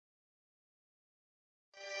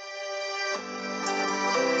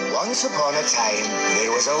Once upon a time,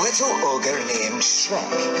 there was a little ogre named Shrek,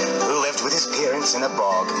 who lived with his parents in a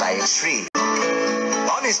bog by a tree.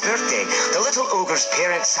 On his birthday, the little ogre's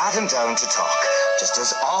parents sat him down to talk, just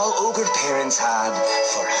as all ogre parents had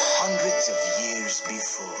for hundreds of years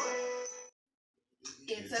before.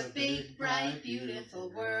 It's a big, bright,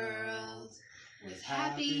 beautiful world with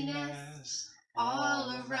happiness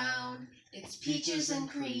all around. It's peaches and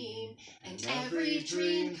cream, and every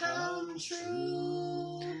dream comes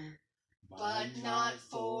true. But not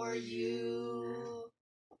for you.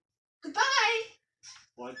 Goodbye!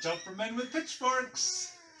 Watch out for men with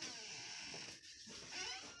pitchforks!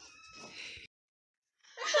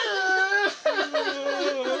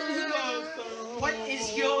 What is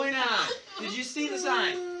going on? Did you see the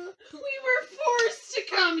sign? We were forced to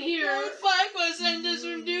come here. Farquaad sent us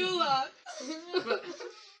from Dula.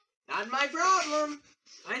 Not my problem.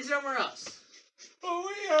 Find somewhere else. But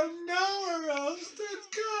we have nowhere else to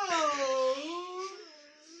go!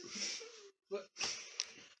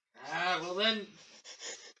 Well then,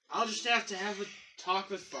 I'll just have to have a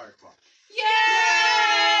talk with Farquaad. Yay!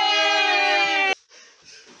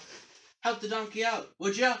 Help the donkey out,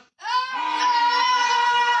 would ya?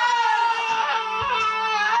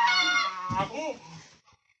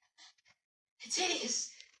 It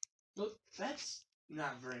is. Look, that's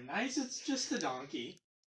not very nice. It's just a donkey.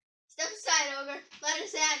 Step aside, ogre. Let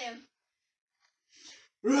us at him.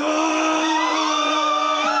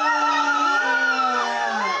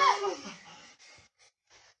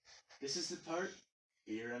 This is the part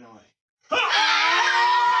you're annoying.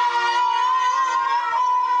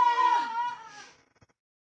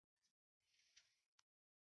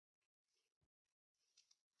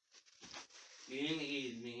 You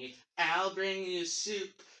need me. I'll bring you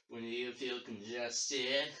soup when you feel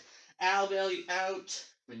congested. I'll bail you out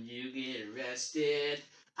when you get arrested.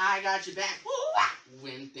 I got your back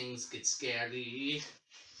when things get scary.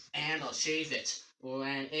 And I'll shave it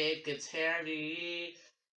when it gets hairy.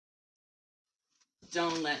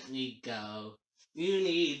 Don't let me go. You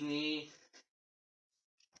need me.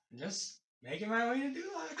 I'm just making my way to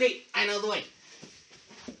Dulac. Great, I know the way.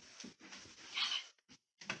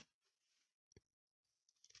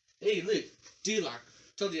 Hey, Luke, Dulac.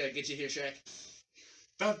 Told you I'd get you here, Shrek.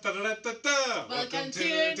 Welcome to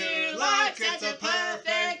Dulac, it's a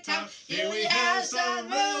perfect town. Here we have some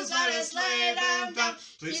rules, let us lay them down.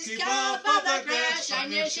 Please keep off of the grass,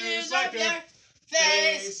 shine your shoes, wipe your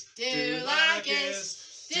face. Dulac is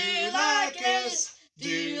the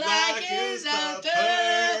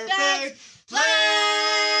perfect place.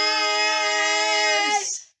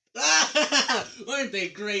 Weren't they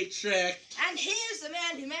great, Shrek? And here's the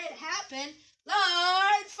man who made it happen,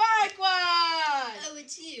 Lord Farquaad! Oh,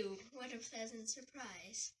 it's you. What a pleasant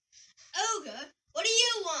surprise. Ogre, what do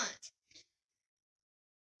you want?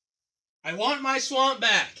 I want my swamp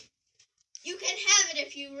back. You can have it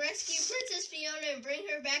if you rescue Princess Fiona and bring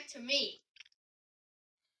her back to me.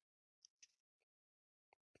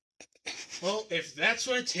 Well, if that's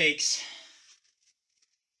what it takes.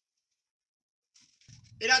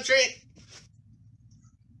 Get out, Shrek.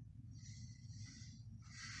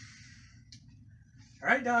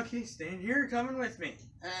 Alright, donkey, stand here, coming with me.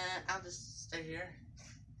 I'll just stay here.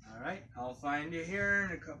 Alright, I'll find you here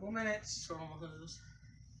in a couple minutes.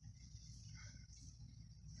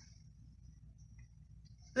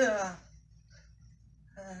 Ah!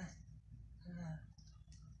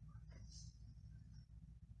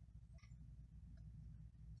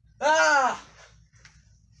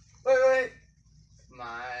 Wait.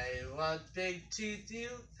 What big teeth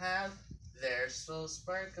you have? They're so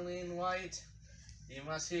sparkling white. You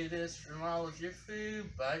must eat this from all of your food,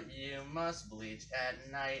 but you must bleach at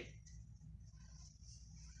night.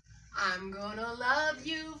 I'm gonna love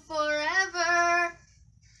you forever.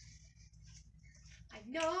 I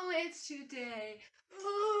know it's today.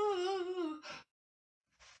 Ooh.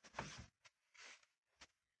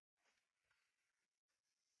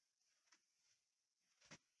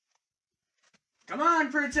 Come on,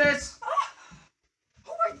 princess!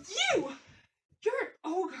 Who are you? You're an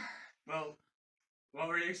ogre. Well, what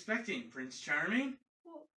were you expecting, Prince Charming?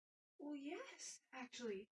 Well, yes,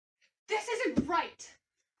 actually. This isn't right.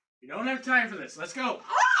 We don't have time for this. Let's go.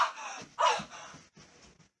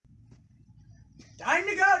 Time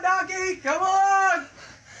to go, donkey! Come on!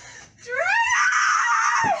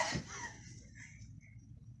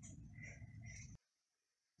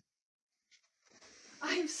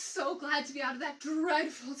 I'm so glad to be out of that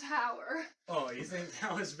dreadful tower. Oh, you think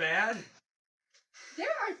that was bad?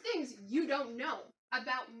 There are things you don't know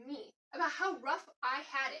about me, about how rough I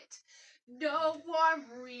had it. No warm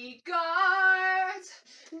regards,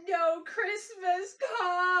 no Christmas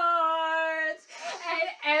cards.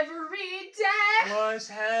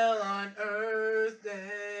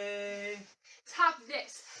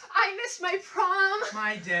 I missed my prom.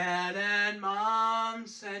 My dad and mom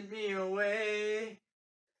sent me away.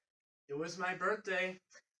 It was my birthday.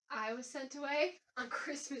 I was sent away on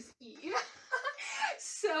Christmas Eve.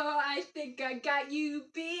 So I think I got you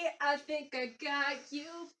beat. I think I got you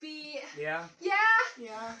beat. Yeah? Yeah.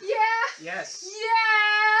 Yeah. Yeah. Yes.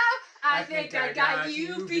 Yeah. I think I got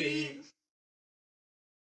you beat.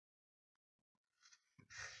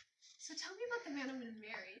 So tell me about the man I'm going to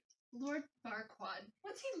marry, Lord Farquaad.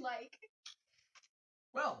 What's he like?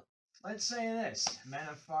 Well, let's say this. Men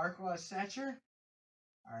of Farquaad's stature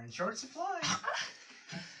are in short supply.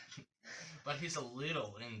 But he's a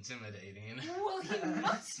little intimidating. Well, he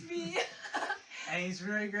must be. And he's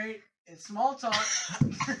very great at small talk.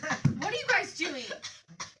 What are you guys doing?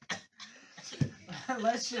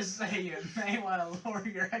 Let's just say you may want to lower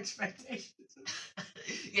your expectations.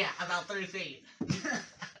 Yeah, about 3 feet.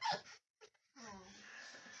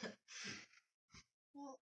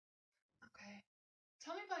 Well, okay.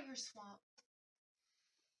 Tell me about your swamp.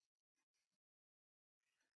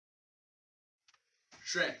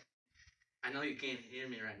 Shrek, I know you can't hear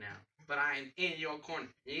me right now, but I am in your corner.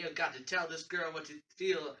 You've got to tell this girl what you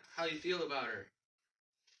feel, how you feel about her.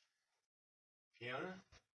 Fiona?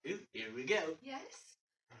 Ooh, here we go. Yes?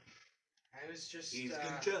 I was just He's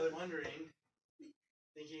gonna tell her. wondering,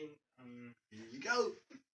 thinking, Here we go.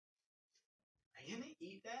 are you gonna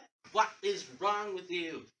eat that? What is wrong with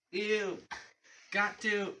you? You got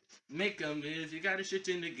to make a move. You gotta shift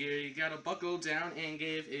into gear. You gotta buckle down and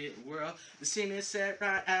give it a whirl. The scene is set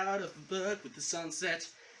right out of a book with the sunset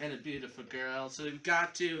and a beautiful girl. So you've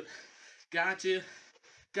got to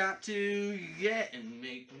get and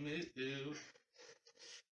make a move.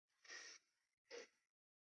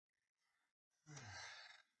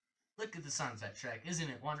 Look at the sunset, Shrek. Isn't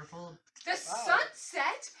it wonderful? The Wow.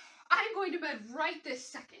 sunset? I'm going to bed right this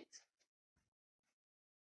second.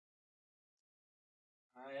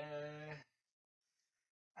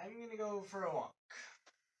 I'm gonna go for a walk.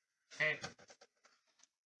 Okay.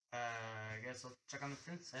 I guess I'll check on the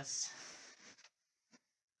princess.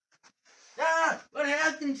 Ah! What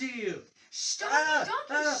happened to you? Shh, Ah,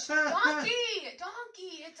 donkey, ah,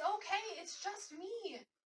 donkey, it's okay, it's just me.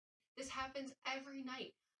 This happens every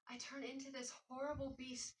night. I turn into this horrible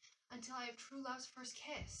beast until I have true love's first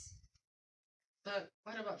kiss. But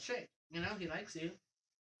what about Shrek? You know, he likes you.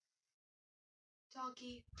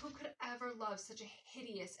 Donkey, who could ever love such a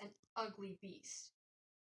hideous and ugly beast?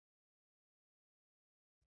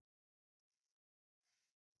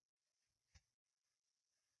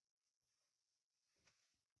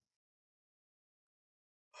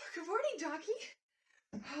 Good morning, Donkey.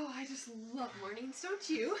 Oh, I just love mornings, don't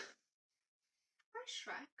you? Hi,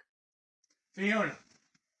 Shrek. Fiona.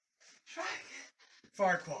 Shrek.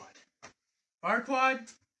 Farquaad.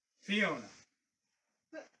 Farquaad. Fiona.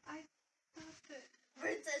 But I thought that...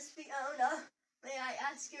 Princess Fiona, may I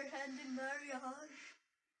ask your hand in marriage?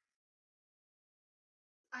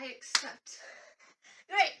 I accept.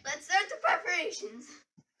 Great, let's start the preparations.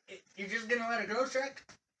 You're just gonna let it go, Shrek?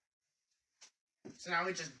 So now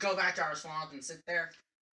we just go back to our swamp and sit there?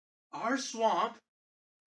 Our swamp.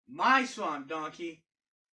 My swamp, donkey.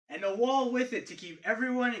 And a wall with it to keep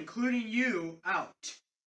everyone, including you, out.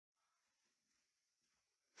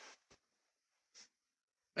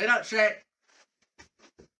 Wait up, Shrek.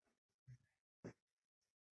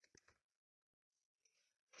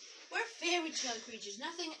 We're fairy tale creatures.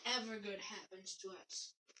 Nothing ever good happens to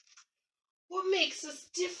us. What makes us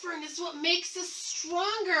different is what makes us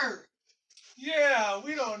stronger. Yeah,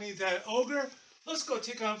 we don't need that ogre. Let's go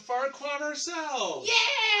take on Farquaad ourselves.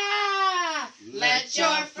 Yeah! Let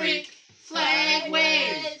your freak flag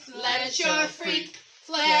wave. Let your freak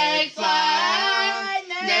flag fly.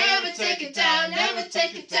 Never take it down, never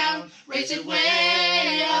take it down. Raise it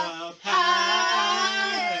way up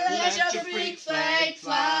high. Let your freak flag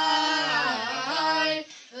fly.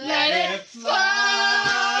 Let it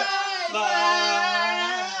fly,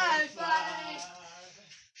 fly, fly.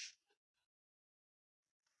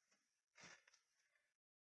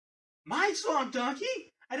 My swamp,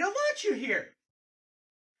 donkey? I don't want you here.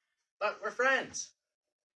 But we're friends.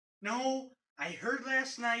 No, I heard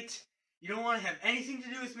last night you don't want to have anything to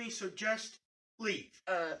do with me, so just leave.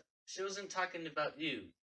 She wasn't talking about you.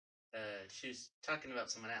 She was talking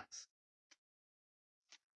about someone else.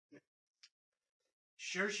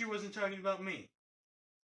 Sure she wasn't talking about me.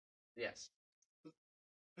 Yes.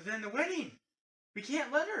 But then the wedding. We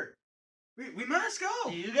can't let her. We must go.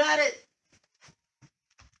 You got it.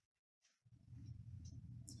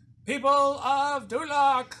 People of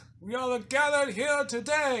Dulak, we are gathered here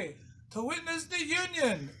today to witness the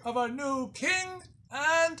union of our new king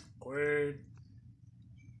and queen.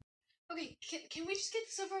 Okay, can we just get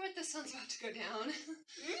this over with? The sun's about to go down.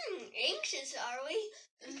 Anxious, are we?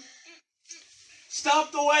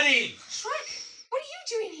 Stop the wedding! Shrek, what are you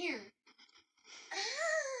doing here?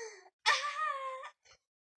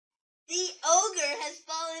 The ogre has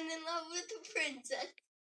fallen in love with the princess.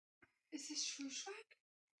 Is this true, Shrek?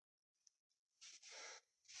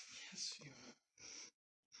 Yes, Fiona.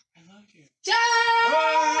 I love you.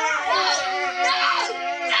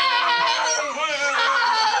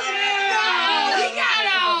 We got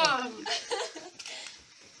him!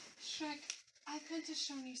 Shrek, I've been to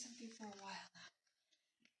show you something for a while now.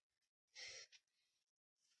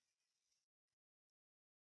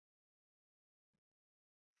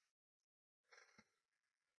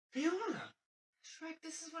 Fiona! Shrek,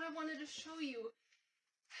 this is what I wanted to show you.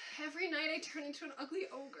 Every night I turn into an ugly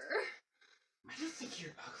ogre. I don't think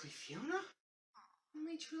you're ugly, Fiona.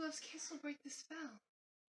 Only true love's kiss will break the spell.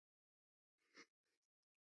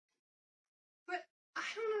 But I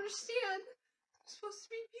don't understand. I'm supposed to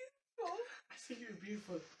be beautiful. I think you're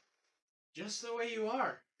beautiful just the way you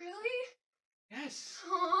are. Really? Yes.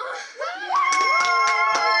 Aww.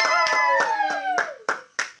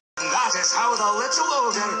 That is how the little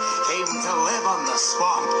ogre came to live on the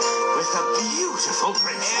swamp with the beautiful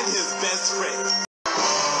princess and his best friend.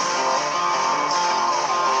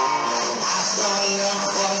 After love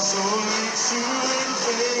was only true in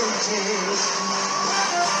fairy tales,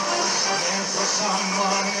 and for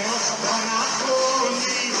someone else, but not for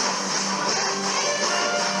me.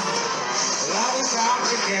 Love is out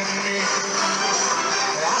to get me.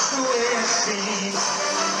 That's the way it seems.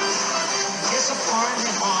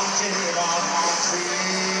 Disappointment haunted on my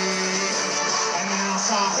tree, and now I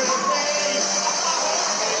saw her face.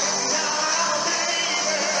 Now,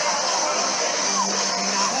 baby,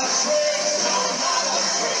 not a trace, no, not a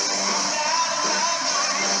trace.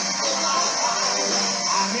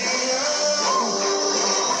 I'm in love.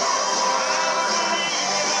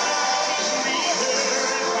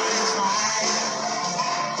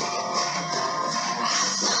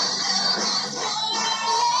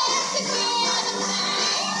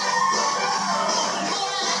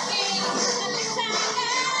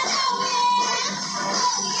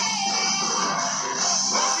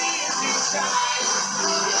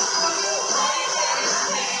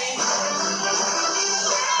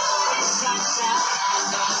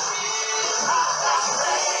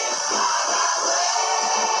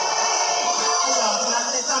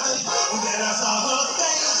 Then I saw her